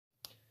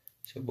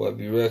It's your boy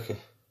B-rek.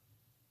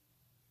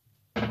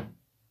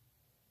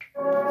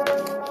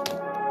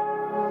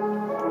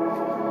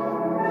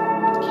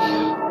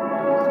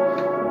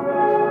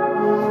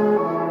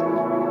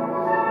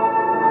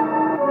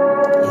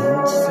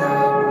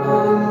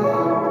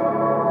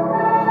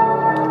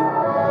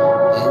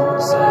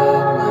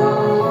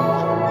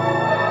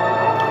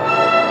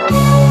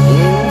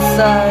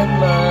 Inside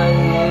my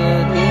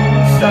head,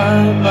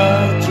 inside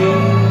my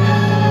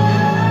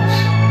dreams,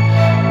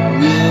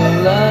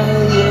 will I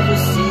ever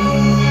see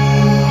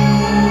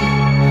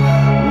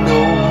no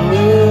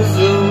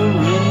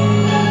misery?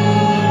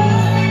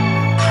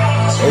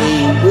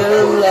 Hey,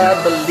 will I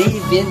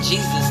believe in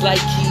Jesus like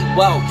he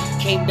walked?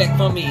 Came back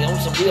from me on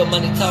some real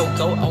money talk.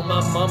 Oh, on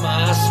my mama,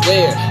 I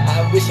swear.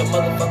 I wish a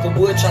motherfucker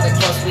would try to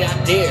cross me,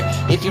 I dare.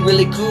 If you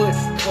really could,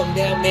 come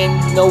down, man.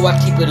 You know I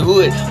keep it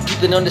hood,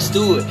 keep it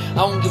understood.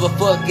 I don't give a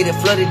fuck, get it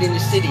flooded in the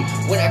city.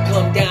 When I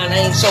come down,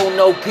 I ain't show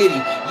no pity.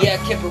 Yeah, I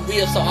kept it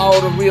real, so all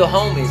the real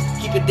homies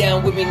keep it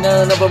down with me,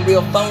 none of them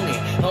real phony.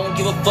 I don't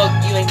give a fuck,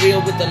 you ain't real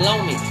with the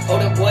lonely.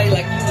 Hold up, boy,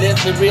 like you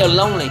left me real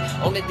lonely.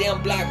 On the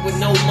damn block with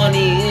no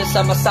money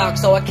inside my socks,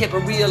 so I kept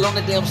it real on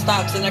the damn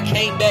stocks, and I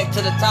came back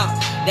to the top.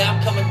 Now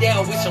I'm coming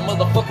down with some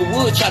motherfucker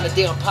wood trying to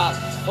damn pop.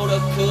 Hold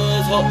up,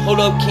 cuz, hold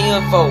up,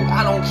 kinfolk.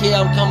 I don't care,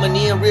 I'm coming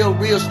in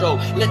real stroke.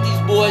 Let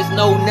these boys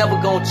know, never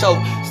gon' choke.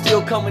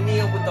 Still coming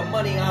in with the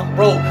money, I'm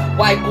broke.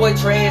 White boy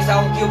trash, I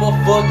don't give a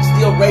fuck.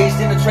 Still raised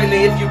in the trailer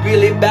if you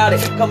really bout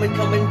it. Coming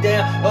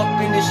down, up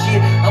in the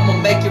shit. I'ma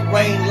make it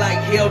rain like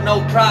hell,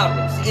 no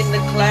problems. In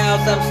the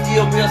clouds, I'm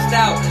still real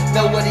stout.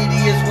 Know what it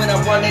is when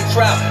I run that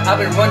trout. I've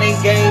been running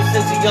games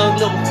since a young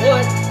little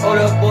boy.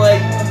 Hold up,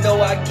 boy, you know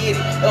I get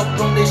it. Up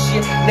on this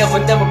shit, never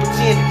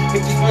pretend.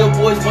 If these real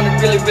boys wanna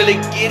really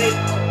get it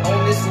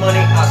on this money,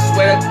 I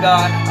swear to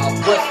God, I'll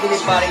bust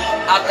anybody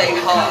out they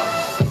heart.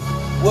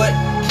 What?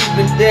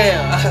 Keep it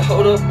down.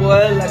 Hold up,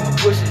 boy, like I'm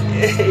pushing.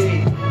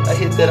 Hey, I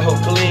hit that hoe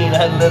clean.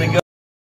 I let it go.